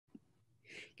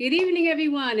Good evening,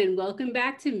 everyone, and welcome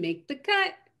back to Make the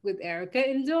Cut with Erica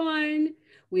and Dawn.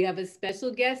 We have a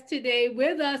special guest today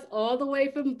with us, all the way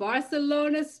from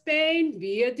Barcelona, Spain,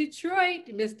 via Detroit,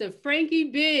 Mr.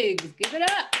 Frankie Biggz. Give it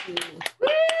up. Woo!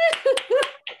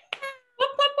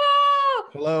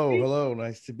 Hello, hello.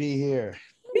 Nice to be here.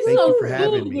 He's Thank you so for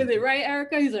having smooth me. with it, right,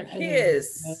 Erica? He's like, He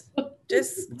is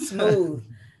just smooth,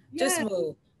 just yes,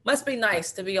 smooth. Must be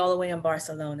nice to be all the way in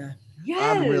Barcelona. I'm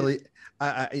yes. really,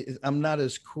 I'm not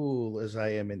as cool as I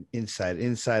am inside.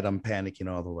 Inside, I'm panicking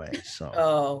all the way. So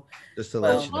Oh, just to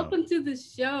Well, let you know. welcome to the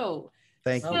show.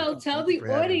 Thank you. So tell Thank you the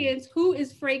for having me. audience, who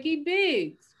is Frankie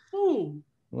Biggz? Boom.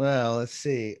 Well, let's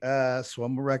see. So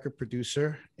I'm a record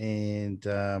producer, and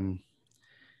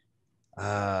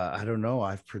I don't know.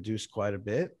 I've produced quite a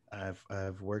bit.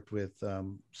 I've worked with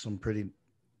some pretty,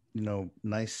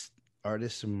 nice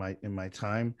artists in my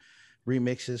time.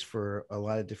 Remixes for a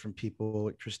lot of different people,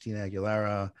 like Christina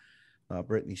Aguilera,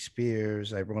 Britney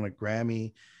Spears. I won a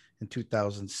Grammy in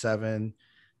 2007.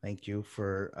 Thank you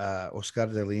for Oscar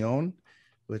de Leon,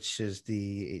 which is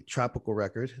the tropical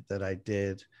record that I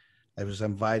did. I was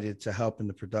invited to help in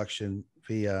the production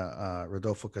via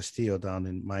Rodolfo Castillo down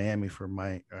in Miami for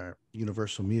my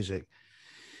Universal Music.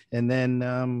 And then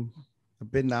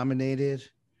I've been nominated.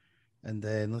 And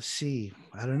then let's see,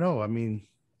 I don't know. I mean,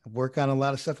 I work on a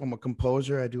lot of stuff. I'm a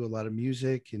composer. I do a lot of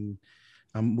music, and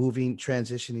I'm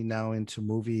transitioning now into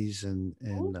movies and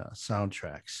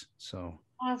soundtracks. So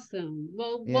Awesome.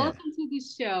 Well, yeah, welcome to the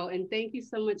show, and thank you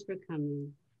so much for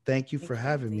coming. thank you for thank you,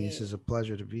 having me. This dear. is a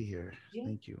pleasure to be here. Yeah.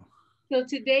 Thank you. So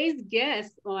today's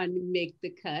guest on Make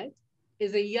the Cut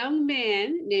is a young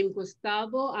man named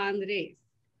Gustavo Andres,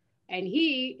 and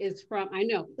he is from, I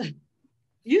know,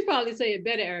 you probably say it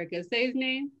better, Erica. Say his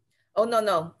name. Oh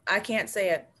no, I can't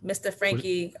say it. Mr.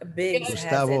 Frankie Biggz Yes. has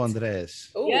Gustavo it.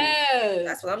 Andres. Oh, Yes.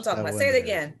 that's what I'm talking about. Gustavo Say it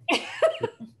Andres. again.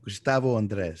 Gustavo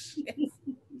Andres.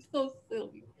 So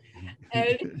silly.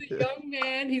 And he's a young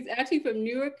man. He's actually from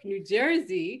Newark, New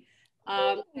Jersey.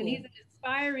 And he's Ooh, an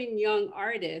inspiring young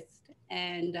artist.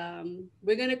 And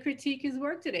we're going to critique his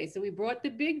work today. So we brought the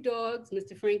big dogs,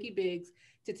 Mr. Frankie Biggz,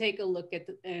 to take a look at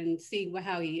and see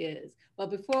how he is. But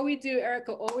before we do,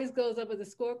 Erica always goes up with a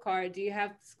scorecard. Do you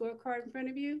have the scorecard in front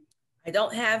of you? I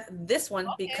don't have this one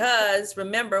Okay. because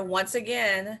remember, once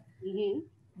again, Mm-hmm.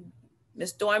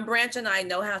 Miss Dawn Branch and I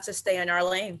know how to stay in our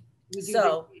lane. We do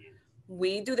So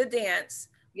we do the dance,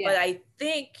 but yes, I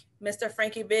think Mr.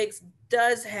 Frankie Biggz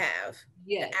does have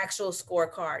the yes, actual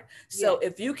scorecard. So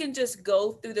yes. if you can just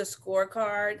go through the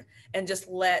scorecard and just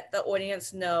let the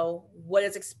audience know what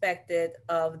is expected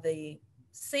of the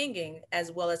singing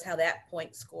as well as how that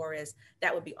point score is,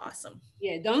 that would be awesome.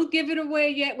 Yeah, don't give it away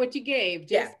yet what you gave,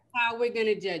 Yeah, just how we're going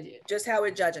to judge it. just how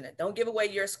we're judging it. Don't give away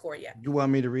your score yet. You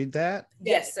want me to read that?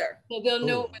 Yes, sir. So they'll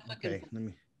know Oh, what we're looking okay.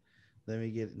 Let me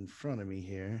get it in front of me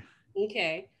here. for.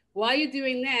 Okay. While you're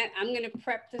doing that, I'm going to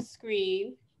prep the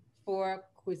screen for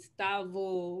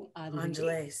Gustavo Andres.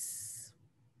 Angeles.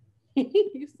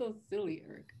 You're so silly,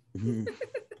 Eric.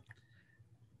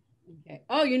 Okay.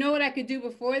 Oh, you know what I could do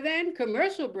before then?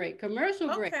 Commercial break. Commercial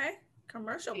break. Okay.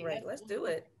 Commercial break. Let's do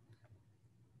it.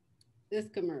 This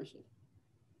commercial.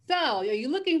 So, are you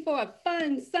looking for a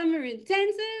fun summer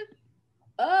intensive?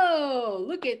 Oh,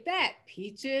 look at that.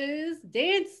 Peaches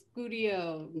Dance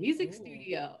Studio, Music Ooh.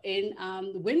 Studio in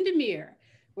Windermere.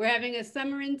 We're having a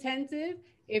summer intensive.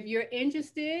 If you're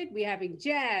interested, we're having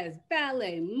jazz,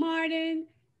 ballet, modern,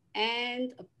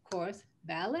 and of course,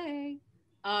 ballet.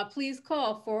 Please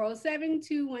call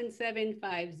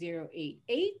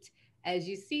 407-217-5088. As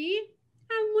you see,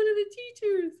 I'm one of the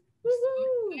teachers.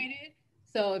 Woohoo. Excited.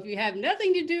 So if you have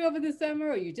nothing to do over the summer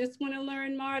or you just want to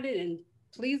learn modern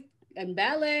and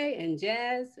ballet and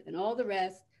jazz and all the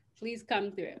rest, please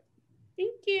come through.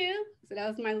 Thank you. So that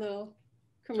was my little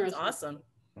That's commercial. awesome.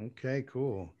 Okay,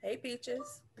 cool. Hey,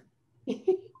 Peaches.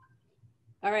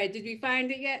 All right, did we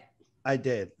find it yet? I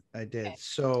did. Okay.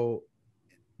 So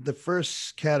the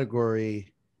first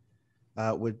category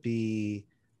would be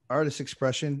artist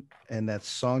expression, and that's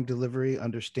song delivery,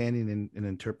 understanding, and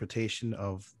interpretation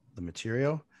of the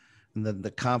material, and then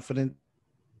the confident,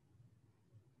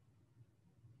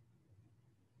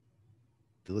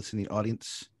 the listening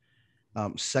audience.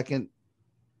 Second,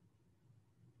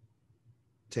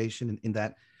 in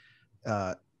that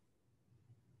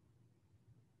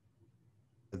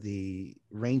the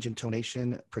range,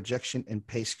 intonation, projection, and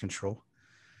pace control,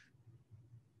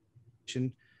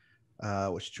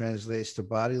 which translates to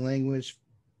body language,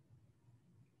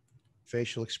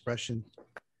 facial expression.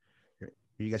 Are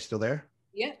you guys still there?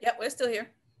 Yep, Yep, we're still here.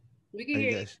 we can Are you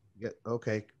hear you. guys? Yeah.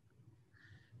 Okay.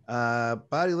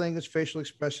 Body language, facial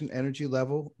expression, energy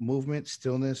level, movement,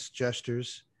 stillness,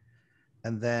 gestures.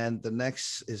 And then the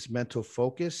next is mental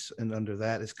focus. And under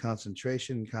that is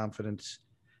concentration, confidence.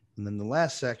 And then the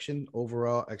last section,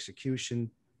 overall execution,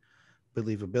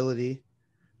 believability,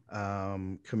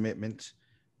 commitment,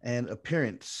 and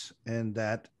appearance. And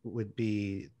that would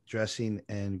be dressing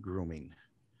and grooming.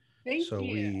 Thank So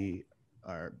you. we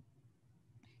are,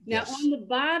 Now yes. on the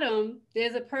bottom,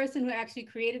 there's a person who actually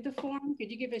created the form. Could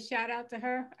you give a shout out to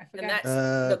her? I And forgot.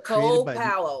 that's Created Nicole by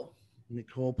Powell.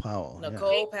 Nicole Powell. Yeah.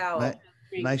 Nicole Ni- Powell.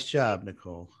 nice job,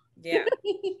 Nicole. Yeah.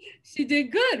 She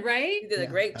did good, right? You did a Yeah,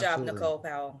 great job, absolutely. Nicole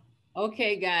Powell.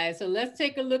 Okay, guys. So let's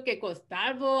take a look at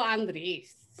Gustavo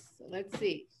Andres. So let's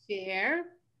see. Share.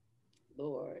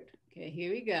 Lord. Okay,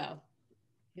 here we go.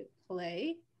 Hit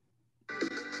play.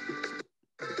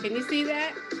 Can you see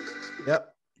that?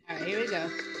 Yep. All right, here we go.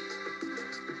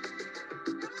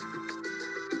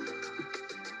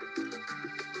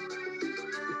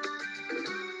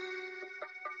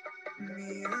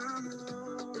 Mi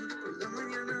amor, por la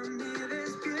mañana me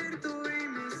despierto y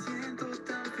me siento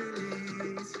tan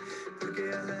feliz,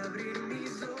 porque al abrir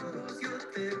mis ojos yo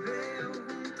te veo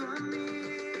junto a mí.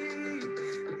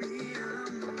 Mi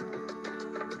amor,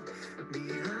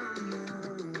 mi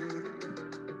amor,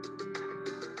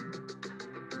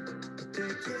 te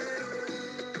quiero,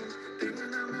 tengo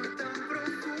un amor tan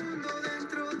profundo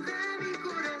dentro de mi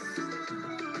corazón,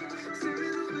 se me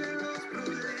doblan los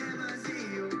problemas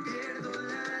y yo pierdo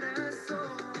la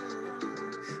razón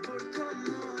por tu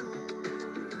amor,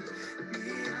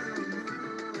 mi amor.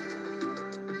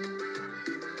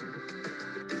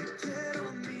 Te quiero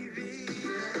mi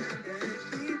vida,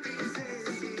 mi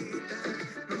princesita,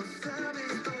 no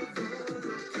sabes todo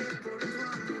lo que por tu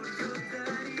amor yo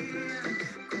daría,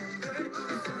 con ver tu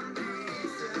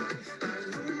sonrisa,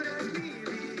 alumbras mi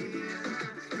vida,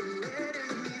 tú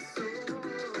eres mi sol.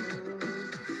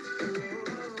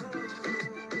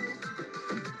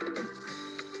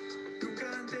 Nunca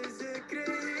antes he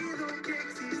creído que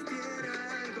existiera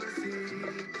algo así.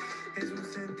 Es un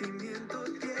sentimiento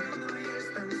tierno y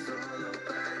es tan solo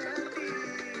para ti.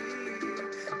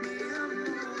 Mi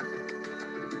amor,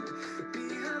 mi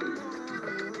amor.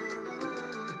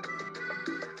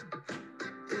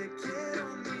 Te quiero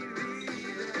mi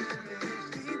vida,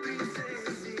 mi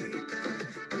princesita.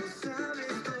 No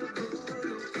sabes todo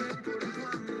lo que por tu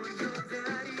amor yo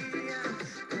daría.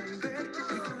 Con ver tu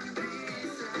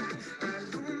sonrisa,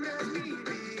 alumbras mi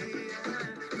vida.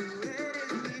 Tú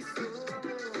eres mi sol.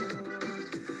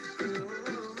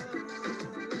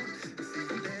 Si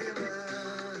te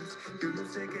vas, yo no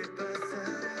sé qué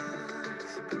pasará,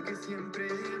 porque siempre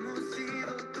hemos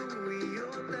sido tú y yo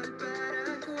tal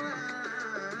para cual.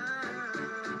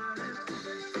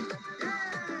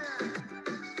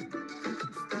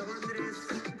 Gustavo Andrés,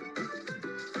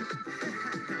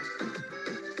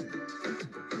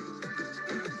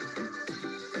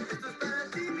 esto es para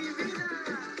ti, mi vida.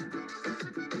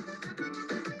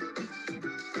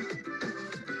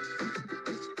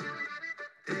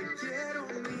 Te quiero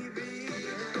mi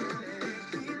vida,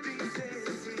 mi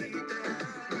princesita.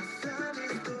 No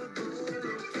sabes todo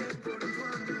lo que por tu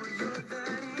amor yo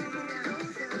daría.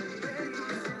 Al ver tu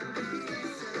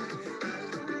sonrisa,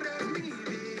 alumbras mi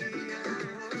vida.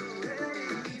 Tú eres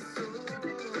mi sol,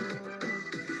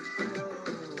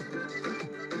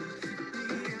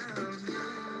 mi amor.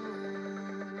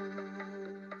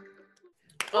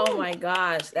 Oh Oh, my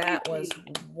gosh, that was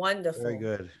amazing. Very wonderful.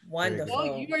 good. Very Well, good.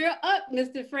 Wonderful. you're up,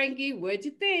 Mr. Frankie. What'd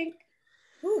you think?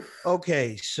 Whew.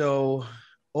 Okay, so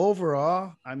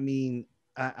overall, I mean,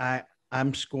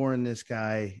 I'm scoring this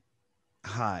guy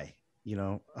high,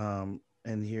 and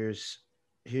here's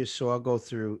so I'll go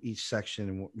through each section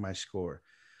and my score.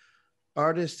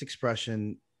 Artist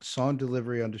expression, song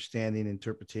delivery, understanding,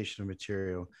 interpretation of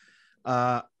material.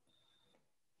 Uh,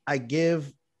 I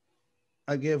give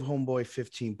I give Homeboy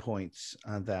 15 points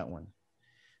on that one,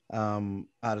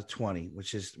 out of 20,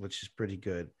 which is pretty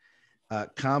good.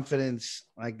 Confidence,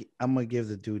 I'm gonna give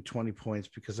the dude 20 points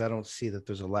because I don't see that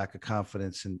there's a lack of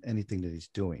confidence in anything that he's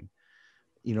doing.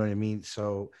 You know what I mean?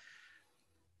 So,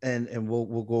 and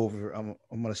we'll go over. I'm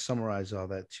gonna summarize all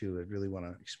that too. I really want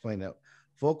to explain that.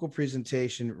 Vocal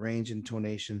presentation, range,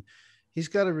 intonation. He's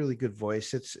got a really good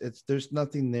voice. It's there's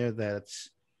nothing there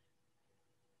that's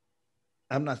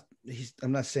I'm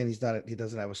not saying he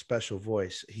doesn't have a special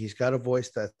voice. He's got a voice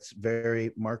that's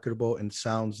very marketable and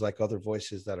sounds like other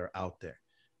voices that are out there.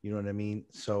 You know what I mean?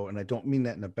 So, and I don't mean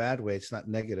that in a bad way. It's not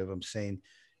negative. I'm saying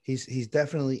he's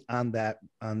definitely on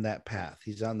that path.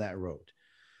 He's on that road.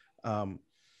 Um,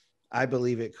 I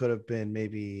believe it could have been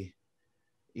maybe,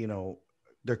 you know,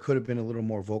 there could have been a little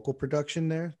more vocal production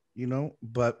there.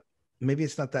 but maybe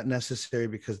it's not that necessary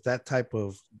because that type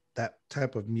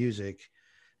of music,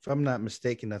 if I'm not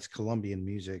mistaken, that's Colombian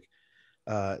music,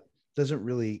 uh, doesn't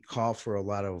really call for a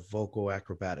lot of vocal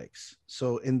acrobatics.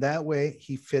 So in that way,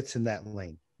 he fits in that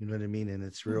lane. You know what I mean? And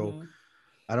it's real. Mm-hmm.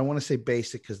 I don't want to say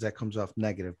basic because that comes off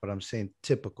negative, but I'm saying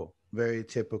typical, very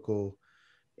typical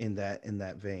in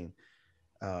that vein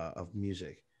of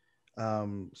music.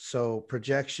 So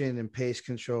projection and pace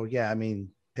control. Yeah, I mean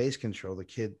pace control. The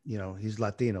kid, he's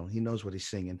Latino. He knows what he's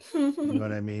singing. You know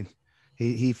what I mean?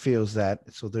 He feels that.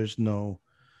 So there's no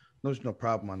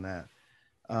problem on that.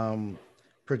 Um,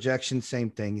 Projection, same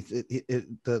thing.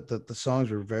 The songs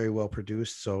were very well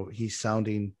produced, so he's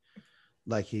sounding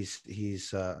like he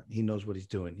knows what he's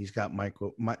doing. He's got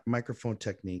microphone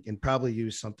technique, and probably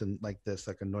use something like this,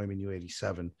 like a Neumann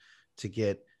U87, to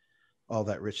get all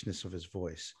that richness of his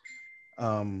voice.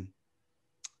 Um,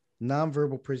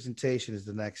 Nonverbal presentation is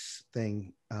the next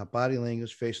thing. Body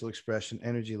language, facial expression,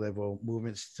 energy level,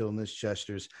 movement, stillness,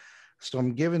 gestures. So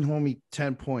I'm giving homie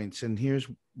 10 points. And here's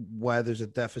why there's a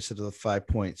deficit of the 5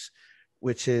 points,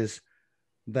 which is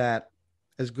that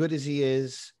as good as he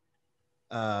is,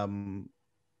 um,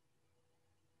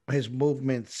 his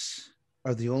movements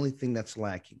are the only thing that's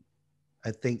lacking. I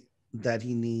think that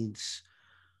he needs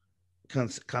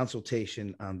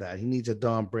consultation on that. He needs a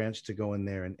Don Branch to go in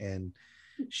there and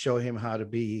show him how to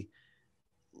be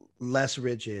less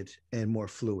rigid and more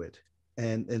fluid.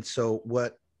 And so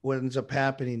what ends up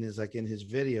happening is, like in his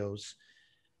videos,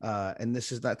 and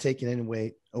this is not taking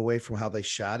any away from how they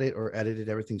shot it or edited.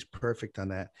 Everything's perfect on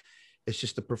that. It's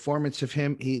just the performance of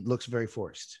him. He looks very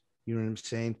forced. You know what I'm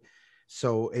saying?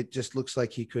 So it just looks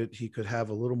like he could have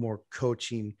a little more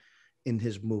coaching in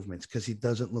his movements, because he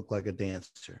doesn't look like a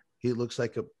dancer. He looks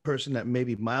like a person that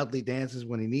maybe mildly dances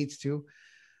when he needs to,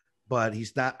 but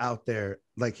he's not out there.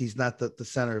 Like, he's not the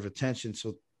center of attention.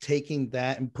 So taking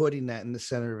that and putting that in the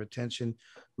center of attention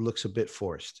looks a bit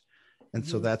forced. And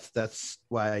so Mm-hmm. that's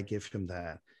why I give him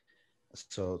that.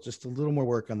 So just a little more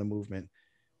work on the movement.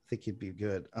 I think he'd be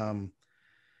good.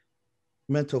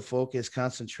 Mental focus,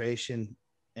 concentration,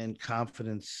 and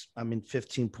confidence. I mean,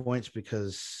 15 points,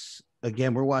 because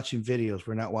again, we're watching videos.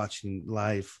 We're not watching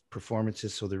live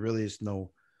performances. So there really is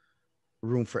no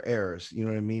room for errors. You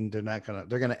know what I mean? They're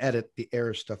gonna edit the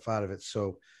error stuff out of it.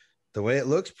 So the way it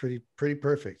looks, pretty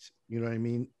perfect. You know what I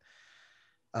mean?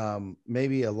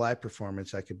 Maybe a live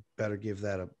performance, I could better give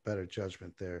that a better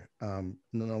judgment there. And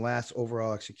then the last,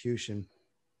 overall execution,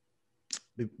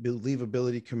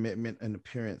 believability, commitment, and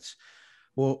appearance.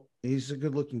 Well, he's a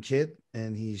good looking kid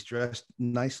and he's dressed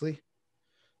nicely.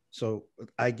 So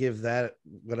I give that,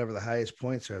 whatever the highest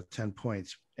points are, 10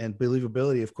 points. And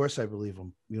believability, of course I believe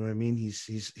him. You know what I mean?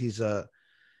 He's a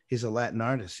Latin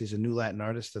artist. He's a new Latin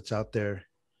artist that's out there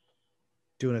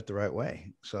doing it the right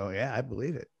way. So yeah, I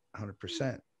believe it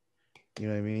 100%. You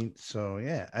know what I mean? So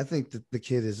yeah, I think that the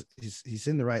kid he's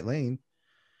in the right lane.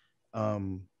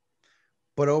 Um,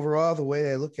 but overall, the way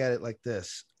I look at it like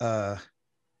this,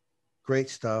 great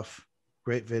stuff,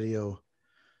 great video,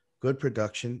 good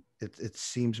production. It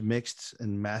seems mixed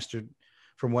and mastered.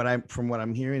 From what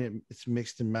I'm hearing, it's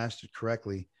mixed and mastered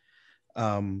correctly.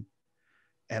 Um,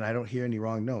 and I don't hear any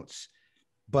wrong notes.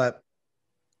 But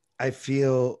I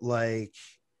feel like,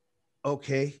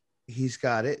 okay, he's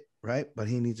got it, right? But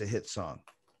he needs a hit song.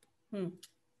 Hmm.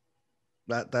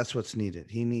 That's what's needed.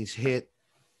 He needs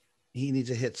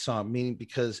a hit song, meaning,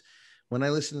 because when I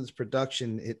listen to this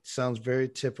production, it sounds very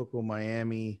typical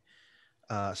Miami,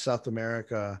 South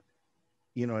America.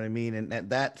 You know what I mean? And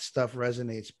that stuff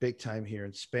resonates big time here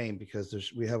in Spain,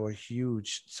 because we have a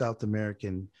huge South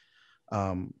American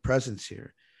presence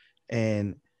here.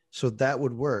 And so that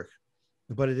would work,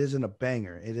 but it isn't a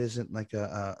banger. It isn't like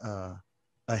a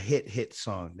hit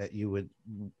song that you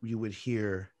would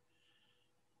hear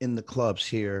in the clubs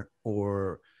here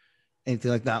or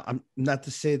anything like that. I'm not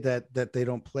to say that they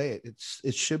don't play it.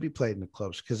 It should be played in the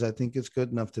clubs, because I think it's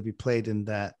good enough to be played in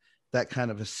that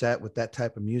kind of a set with that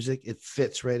type of music. It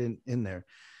fits right in there,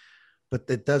 but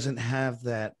it doesn't have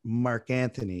that Mark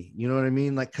Anthony. You know what I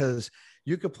mean? Like, because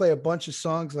you could play a bunch of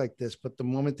songs like this, but the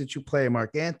moment that you play a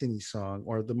Mark Anthony song,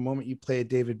 or the moment you play a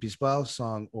David Bisbal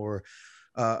song, or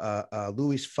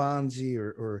Luis Fonsi,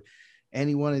 or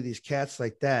any one of these cats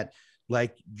like that,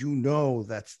 like,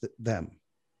 that's them.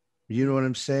 You know what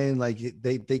I'm saying? Like,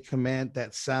 they command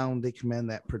that sound, they command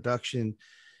that production.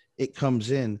 It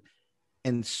comes in.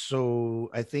 And so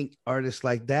I think artists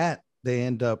like that, they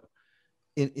end up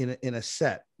in a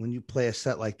set. When you play a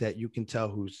set like that, you can tell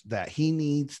who's that. He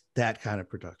needs that kind of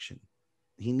production.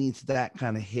 He needs that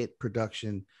kind of hit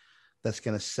production that's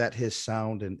going to set his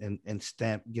sound and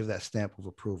give that stamp of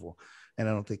approval. and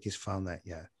I don't think he's found that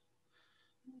yet.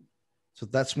 So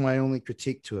that's my only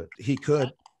critique to it. He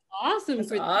could. Awesome.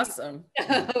 That's awesome.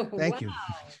 Thank Wow. you.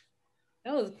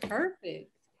 That was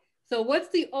perfect. So what's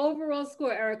the overall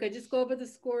score, Erica? Just go over the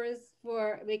scores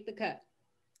for Make the Cut.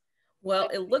 Well,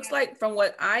 it looks like from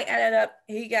what I added up,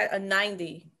 he got a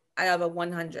 90 out of a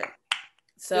 100.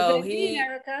 So What does that mean,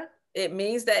 Erica? it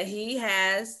means that he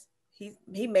made the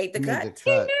He made cut. the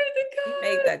cut. He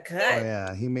made the Oh cut.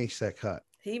 yeah, he makes that cut.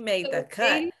 He made So the it's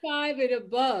cut. 85 and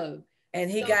above. And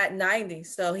he So- got 90.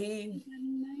 So he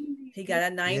got a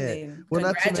 90. Well, not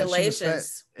to mention the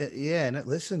Congratulations. fact, yeah, and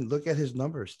listen, look at his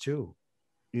numbers too.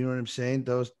 You know what I'm saying?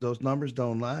 Those numbers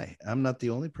don't lie. I'm not the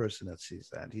only person that sees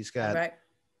that. He's got Right.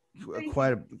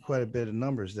 quite a bit of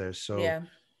numbers there. So Yeah.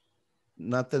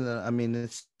 nothing. I mean,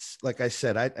 it's like I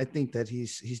said. I think that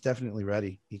he's definitely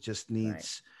ready. He just needs.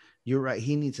 Right. You're right.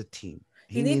 He needs a team.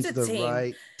 He needs a the team.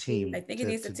 right team. I think he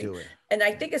needs a team. do it. And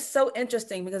I think it's so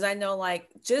interesting because I know, like,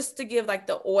 just to give like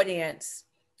the audience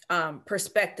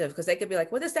perspective, because they could be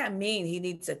like, what does that mean? He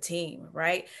needs a team,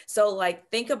 right? So like,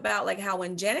 think about like how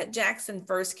when Janet Jackson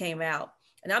first came out,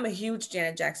 and I'm a huge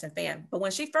Janet Jackson fan, but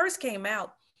when she first came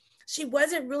out, she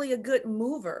wasn't really a good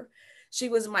mover. She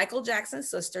was Michael Jackson's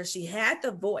sister. She had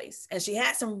the voice and she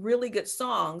had some really good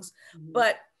songs,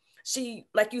 but she,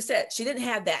 like you said, she didn't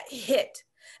have that hit.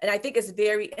 And I think it's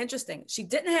very interesting. She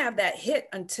didn't have that hit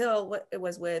until what it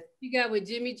was with You got with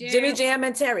Jimmy Jam. Jimmy Jam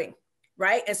and Terry,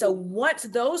 right? And so once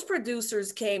those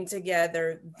producers came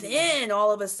together, then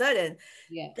all of a sudden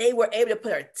Yeah. they were able to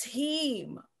put a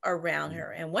team around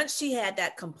her. And once she had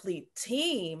that complete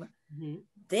team, Mhm.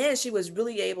 then she was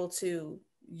really able to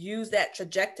use that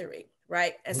trajectory,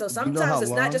 right? And so You know sometimes how it's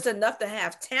long- not just enough to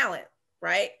have talent,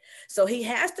 right? So he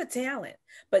has the talent,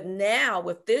 but now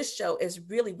with this show, is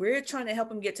really, we're trying to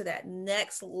help him get to that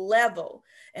next level.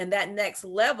 And that next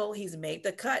level, he's made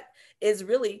the cut, is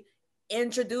really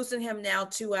introducing him now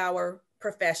to our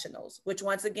professionals, which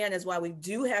once again is why we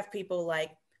do have people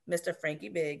like Mr. Frankie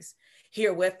Biggz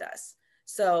here with us.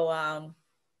 So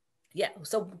yeah,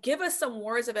 so give us some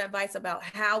words of advice about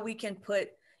how we can put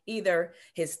either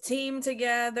his team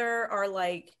together, or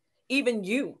like even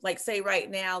you, like say right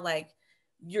now, like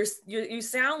you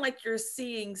sound like you're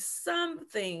seeing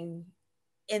something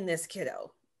in this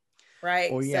kiddo, right?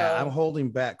 Oh yeah, So- I'm holding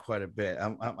back quite a bit.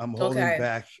 I'm holding Okay.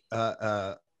 back.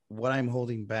 What I'm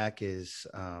holding back is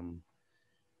an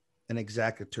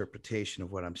exact interpretation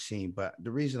of what I'm seeing. But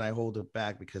the reason I hold it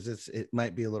back because it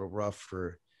might be a little rough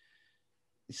for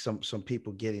some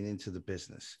people getting into the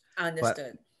business.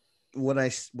 Understood. What I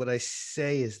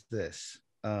say is this.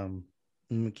 I'm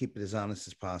gonna keep it as honest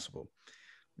as possible.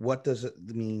 What does it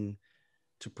mean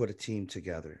to put a team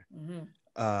together?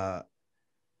 Mhm.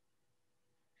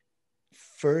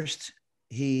 First,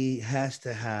 he has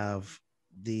to have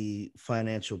the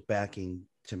financial backing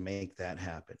to make that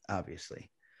happen.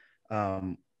 Obviously,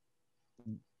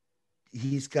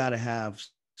 he's got to have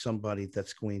somebody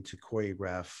that's going to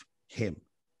choreograph him.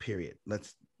 Period.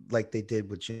 Let's like they did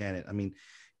with Janet. I mean,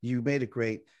 you made a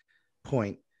great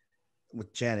point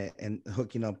with Janet and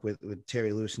hooking up with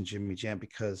Terry Lewis and Jimmy Jam,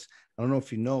 because I don't know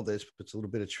if you know this, but it's a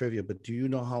little bit of trivia, but do you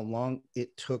know how long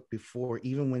it took before,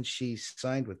 even when she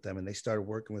signed with them and they started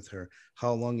working with her,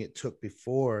 how long it took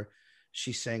before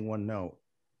she sang one note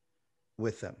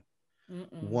with them?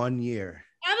 Mm-mm. 1 year.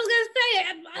 I was gonna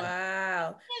say it.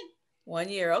 Wow. 1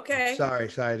 year. Okay. Sorry.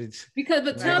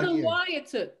 But tell Right. them why it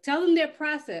took. Tell them their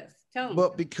process. Tell them.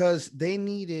 But because they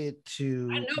needed to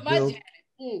I know my build, Janet.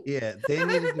 Mm. yeah, they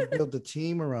needed to build the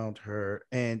team around her,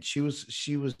 and she was,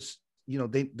 you know,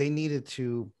 they needed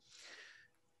to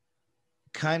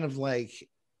kind of like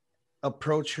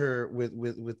approach her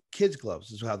with kids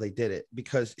gloves is how they did it,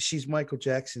 because she's Michael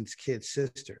Jackson's kid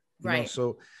sister, you know? Right.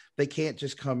 So they can't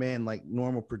just come in like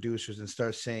normal producers and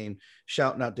start saying,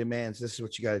 shouting out demands, this is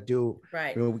what you got to do,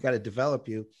 Right. you know, we got to develop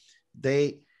you.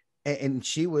 And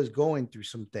she was going through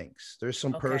some things. There's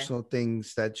some Okay. personal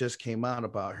things that just came out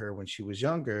about her when she was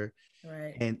younger.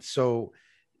 Right. And so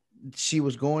she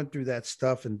was going through that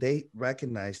stuff, and they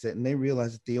recognized it, and they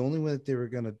realized that the only way that they were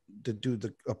going to do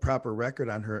a proper record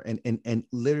on her and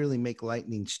literally make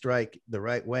lightning strike the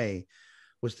right way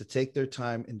was to take their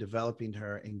time in developing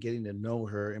her and getting to know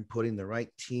her and putting the right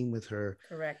team with her,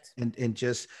 Correct. and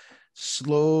just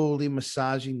slowly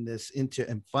massaging this into,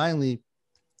 and finally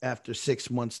after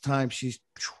 6 months time, she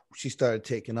started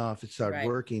taking off. It started Right.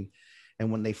 working.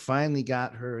 And when they finally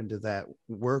got her into that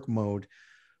work mode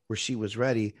where she was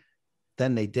ready,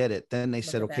 then they did it. Then they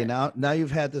said, at okay, that. now you've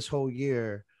had this whole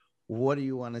year. What do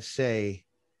you want to say?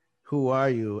 Who are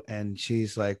you? And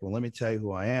she's like, well, let me tell you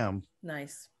who I am.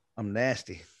 Nice. I'm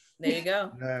nasty. There you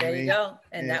go. You know what I There you mean? go.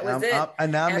 And And that was it. I'm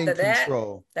in After that,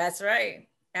 control. that's right.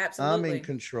 I'm in Absolutely.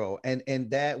 control. And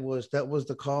that was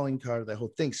the calling card of that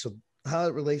whole thing. So how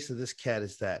it relates to this cat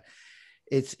is that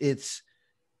it's it's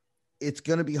it's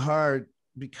going to be hard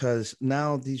because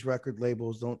now these record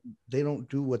labels don't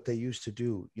do what they used to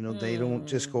do. They don't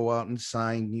just Mm, go out and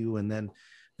sign you and then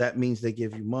that means they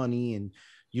give you money and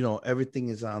everything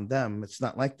is on them. It's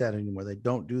not like that anymore. They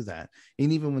don't do that.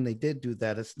 And even when they did do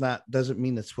that, it's not doesn't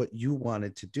mean it's what you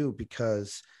wanted to do,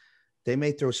 because they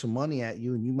may throw some money at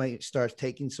you and you might start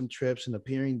taking some trips and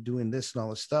appearing doing this and all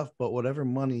this stuff, but whatever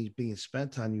money is being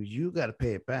spent on you, you got to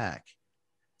pay it back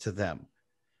to them.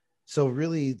 So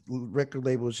really, record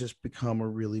labels just become a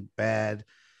really bad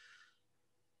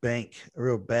bank, a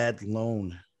real bad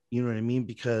loan. You know what I mean?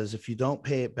 Because if you don't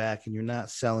pay it back and you're not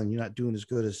selling, you're not doing as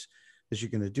good as you're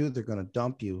going to do, they're going to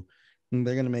dump you. And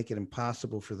they're going to make it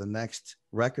impossible for the next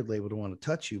record label to want to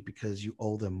touch you because you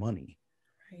owe them money.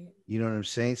 right. You know what I'm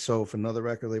saying? So if another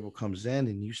record label comes in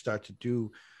and you start to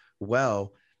do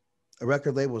well, a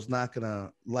record label is not going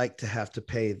to like to have to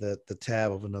pay the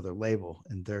tab of another label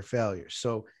and their failures.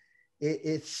 So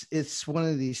it's one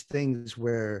of these things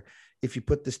where if you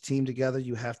put this team together,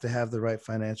 you have to have the right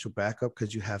financial backup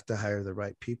because you have to hire the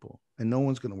right people, and no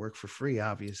one's going to work for free,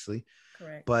 obviously.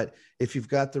 Correct. But if you've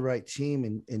got the right team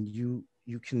and you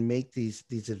can make these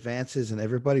advances and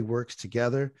everybody works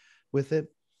together with it,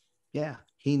 yeah,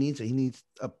 he needs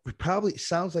a, probably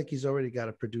sounds like he's already got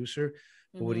a producer,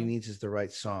 but what he Mhm. needs is the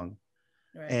right song,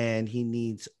 Right. and he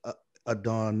needs a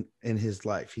Dawn in his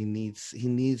life. He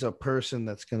needs a person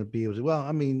that's going to be able to. Well,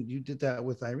 I mean, you did that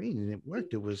with Irene, and it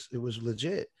worked. It was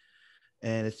legit,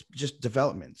 and it's just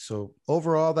development. So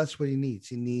overall, that's what he needs.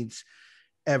 He needs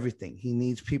everything. He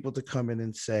needs people to come in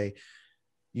and say,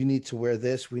 "You need to wear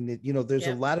this. We need." There's a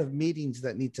Yep. lot of meetings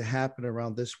that need to happen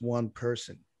around this one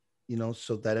person.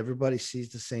 So that everybody sees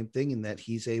the same thing and that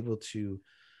he's able to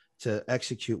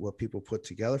execute what people put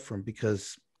together for him,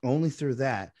 because only through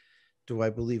that do I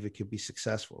believe it could be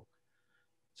successful.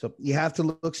 So you have to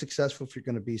look successful if you're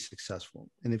going to be successful.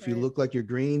 And if you Right. look like you're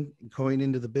green going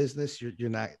into the business, you're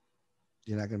not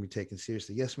going to be taken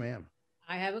seriously. Yes, ma'am.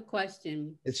 I have a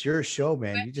question. It's your show,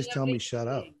 man. You Question just of tell me shut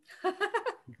up. Big.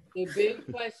 The big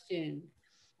question.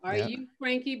 Are Yeah. you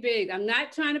Frankie Biggs? I'm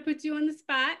not trying to put you on the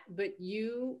spot, but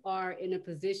you are in a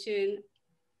position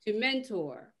to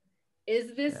mentor.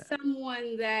 Is this Yeah.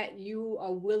 someone that you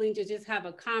are willing to just have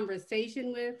a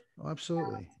conversation with? Oh,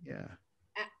 absolutely. Yeah.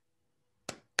 Uh,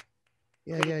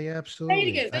 Yeah. Yeah. Yeah. Say it Absolutely.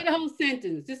 again. Say the whole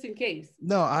sentence, just in case.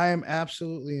 No, I am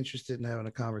absolutely interested in having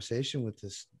a conversation with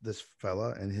this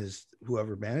fella and his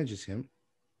whoever manages him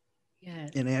Yes.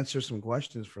 and answer some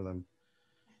questions for them.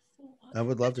 So I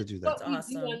would love this to is do that. That's what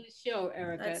we do awesome. on the show,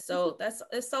 Erica. That's so that's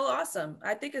it's so awesome.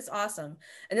 I think it's awesome.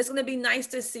 And it's gonna be nice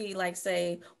to see, like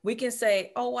say, we can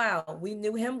say, oh wow, we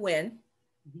knew him when,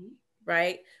 Mhm.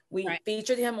 right? We Right.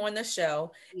 featured him on the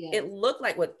show. Yes. It looked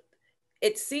like what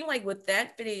it seemed like with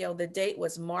that video, the date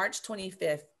was March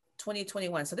 25th,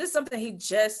 2021. So this is something he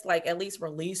just like at least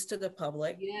released to the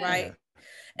public, Yes. Yeah. right?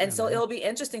 And Yeah, so man. it'll be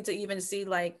interesting to even see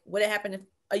like what happened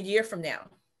a year from now,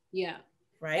 Yeah.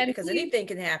 right? And Because please, anything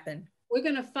can happen. we're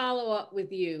going to follow up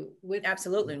with you with,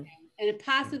 Absolutely. and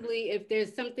possibly if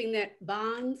there's something that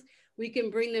bonds, we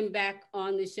can bring them back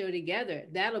on the show together.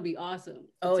 That'll be awesome to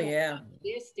Oh talk yeah. about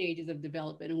their stages of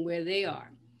development and where they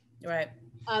are. Right.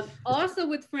 Also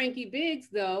with Frankie Biggs,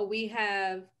 though, we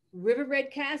have River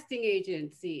Red Casting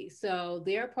Agency. So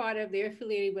they're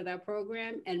affiliated with our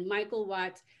program, and Michael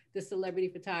Watts, the celebrity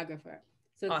photographer.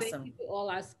 So thank you Awesome. to all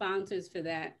our sponsors for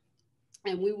that.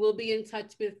 And we will be in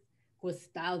touch with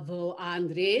Gustavo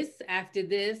Andres after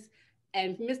this.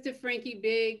 And Mr. Frankie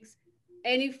Biggs,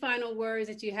 any final words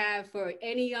that you have for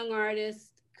any young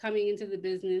artist coming into the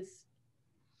business?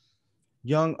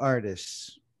 Young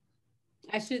artists.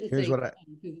 I shouldn't Here's say what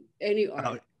any I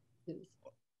artist.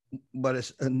 but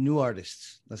it's new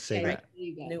artists. Let's say Yeah, Right. that. there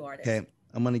you go. New artist. Okay.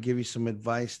 I'm going to give you some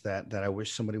advice that I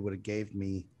wish somebody would have gave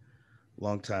me a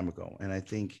long time ago. And I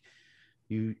think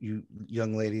you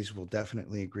young ladies will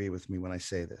definitely agree with me when I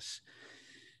say this.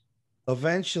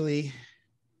 Eventually,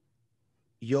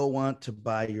 you'll want to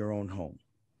buy your own home.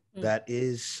 Mm. That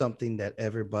is something that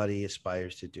everybody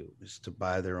aspires to do, is to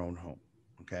buy their own home.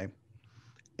 Okay.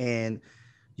 And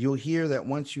you'll hear that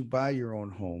once you buy your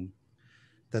own home,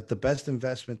 that the best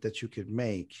investment that you could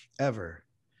make ever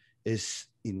is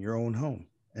in your own home.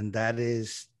 And that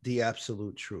is the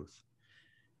absolute truth.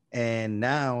 And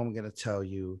now I'm going to tell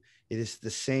you it is the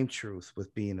same truth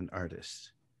with being an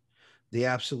artist. The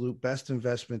absolute best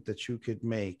investment that you could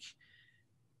make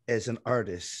as an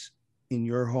artist in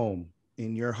your home,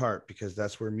 in your heart, because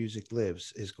that's where music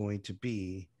lives, is going to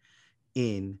be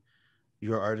in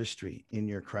your artistry, in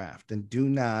your craft. And do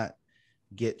not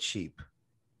get cheap.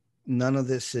 None of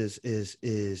this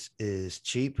is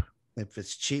cheap. If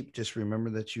it's cheap, just remember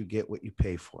that you get what you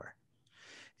pay for.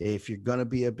 If you're going to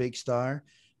be a big star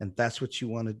and that's what you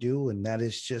want to do, and that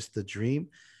is just the dream,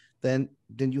 then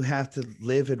you have to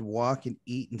live and walk and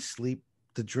eat and sleep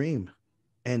the dream.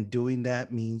 And doing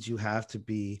that means you have to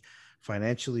be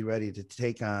financially ready to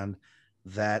take on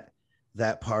that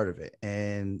that part of it.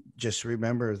 And just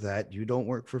remember that you don't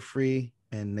work for free,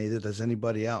 and neither does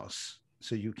anybody else.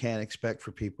 So you can't expect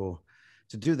for people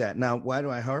to do that. Now, why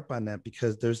do I harp on that?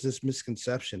 Because there's this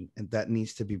misconception, and that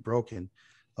needs to be broken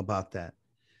about that.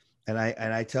 And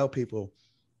I tell people,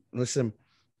 listen,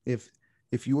 if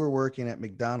if you were working at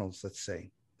McDonald's, let's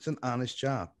say, it's an honest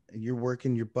job, and you're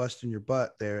working, you're busting your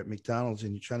butt there at McDonald's,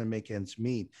 and you're trying to make ends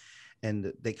meet,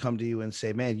 and they come to you and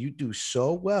say, man, you do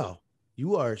so well,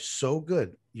 you are so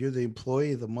good, you're the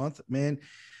employee of the month, man,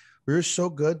 we're so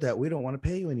good that we don't want to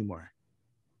pay you anymore.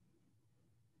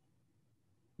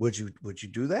 Would you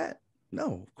do that?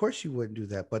 No, of course you wouldn't do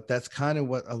that. But that's kind of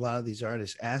what a lot of these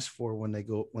artists ask for when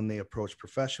they approach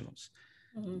professionals.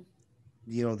 Mm-hmm.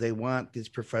 You know, they want these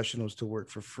professionals to work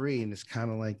for free, and it's kind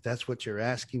of like that's what you're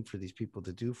asking for these people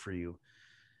to do for you.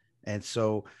 And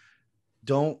so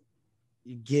don't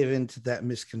give into that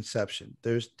misconception.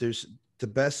 There's the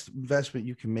best investment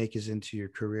you can make is into your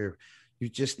career. You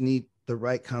just need the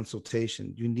right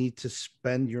consultation. You need to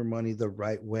spend your money the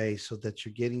right way so that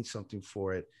you're getting something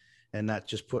for it, and not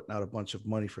just putting out a bunch of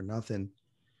money for nothing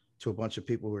to a bunch of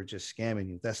people who are just scamming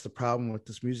you. That's the problem with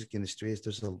this music industry, is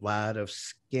there's a lot of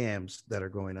scams that are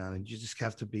going on, and you just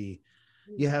have to be,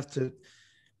 you have to,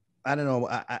 I don't know.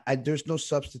 There's no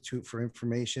substitute for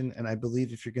information. And I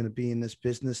believe if you're going to be in this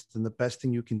business, then the best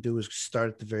thing you can do is start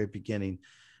at the very beginning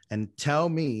and tell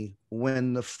me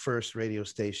when the first radio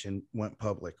station went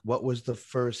public. What was the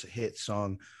first hit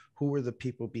song? Who were the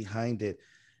people behind it?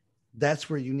 That's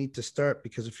where you need to start,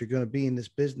 because if you're going to be in this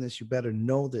business, you better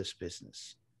know this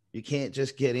business. You can't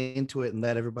just get into it and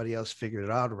let everybody else figure it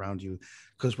out around you,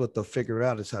 because what they'll figure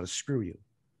out is how to screw you.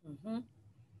 Mm-hmm.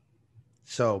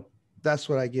 So that's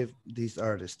what I give these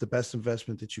artists. The best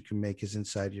investment that you can make is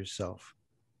inside yourself.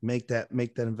 Make that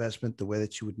investment the way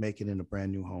that you would make it in a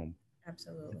brand new home.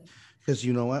 Absolutely. Because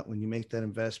you know what? When you make that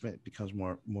investment, it becomes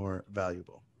more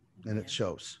valuable, and Yeah. it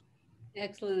shows.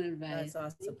 Excellent advice. That's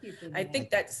awesome. Thank you for I that. think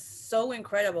that's so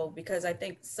incredible, because I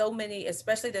think so many,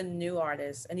 especially the new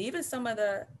artists and even some of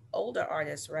the older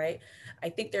artists, right? I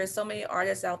think there's so many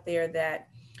artists out there that,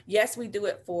 yes, we do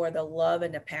it for the love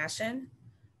and the passion,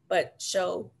 but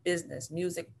show business,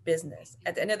 music business.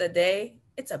 At the end of the day,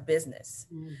 it's a business.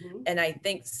 Mhm. And I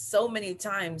think so many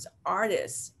times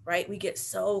artists, right, we get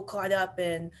so caught up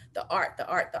in the art, the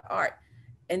art, the art.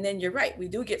 And then you're right, we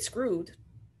do get screwed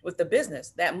with the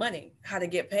business, that money, how to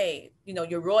get paid,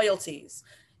 your royalties,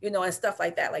 and stuff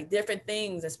like that, like different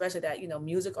things, especially that,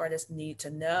 music artists need to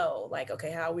know, like,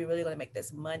 okay, how are we really going to make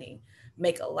this money,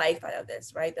 make a life out of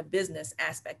this, right? The business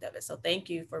aspect of it. So thank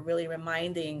you for really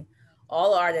reminding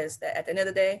all artists that at the end of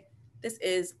the day, this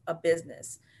is a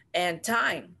business. And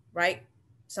time, right?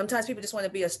 Sometimes people just want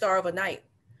to be a star of a night.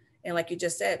 And like you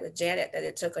just said with Janet, that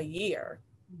it took a year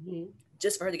Mhm.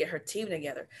 just for her to get her team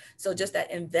together. So just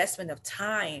that investment of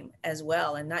time as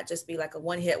well, and not just be like a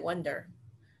one-hit wonder,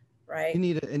 You right?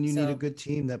 need you need a So, good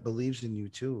team that believes in you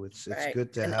too. It's right.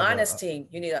 good to An have honest team.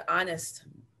 You need an honest.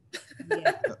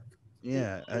 Yeah. a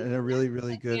yeah, and a really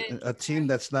good Again, a team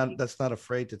that's not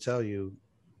afraid to tell you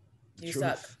the You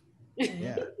suck. truth. Mhm.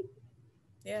 Yeah.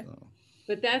 Yeah, So,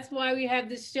 but that's why we have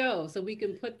this show, so we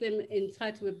can put them in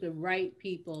touch with the right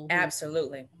people who are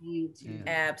absolutely. going to, yeah.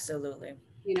 Absolutely.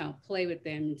 play with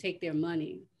them and take their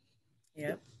money.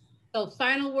 Yep. So,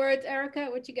 final words, Erica.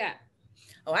 What you got?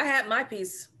 Oh, I had my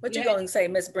piece. What you Yeah, going to say,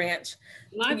 Miss Branch?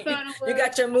 my You, final you word.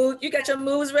 got your move. You got your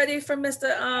moves ready for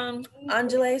Mr.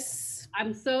 Angeles?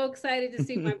 I'm so excited to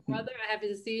see my brother. I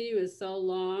haven't seen you in so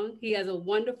long. He has a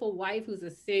wonderful wife who's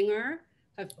a singer.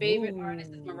 Her favorite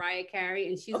artist is Ooh. Mariah Carey,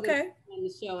 and she's going to Okay. be on the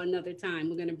show another time.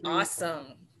 We're going to bring.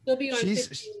 Awesome. She'll be on She's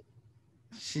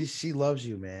 15. she loves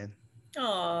you, man.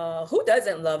 Oh, who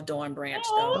doesn't love Dawn Branch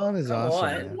though? Oh, Dawn is Come awesome,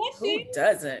 on. man. Who blushing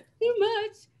doesn't? too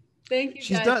much. Thank you,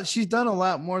 She's guys. done a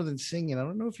lot more than singing. I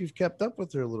don't know if you've kept up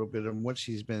with her a little bit and what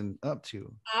she's been up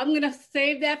to. I'm going to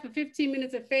save that for 15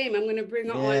 minutes of fame. I'm going to bring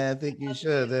her on. Yeah, I think you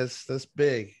should. That's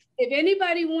big. If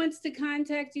anybody wants to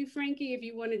contact you, Frankie, if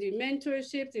you want to do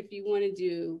mentorships, if you want to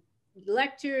do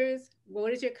lectures,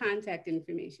 what is your contact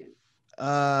information?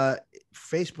 Uh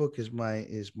Facebook is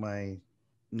my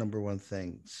number one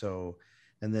thing. So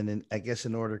and then I guess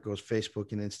in order it goes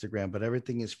Facebook and Instagram, but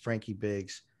everything is Frankie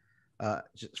Biggz.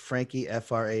 Just Frankie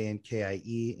Frankie,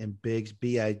 and Biggz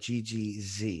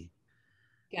Biggz.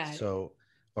 Got it. So,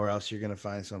 or else you're gonna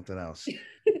find something else.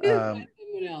 Find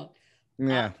someone else.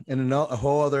 Yeah, in a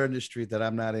whole other industry that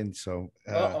I'm not in. So,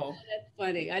 Uh-oh. That's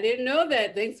funny. I didn't know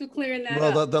that. Thanks for clearing that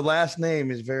well, up. the last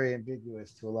name is very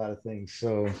ambiguous to a lot of things.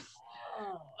 So,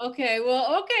 Oh, okay.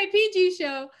 Well, okay, PG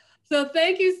show. So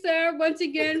thank you, sir, once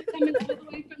again, coming all the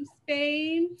way from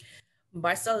Spain.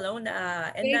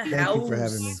 Barcelona in the Thank you thank you for for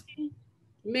having me. house. watching.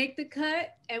 Make the cut,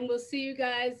 and we'll see you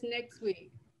guys next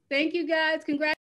week. Thank you, guys. Congratulations.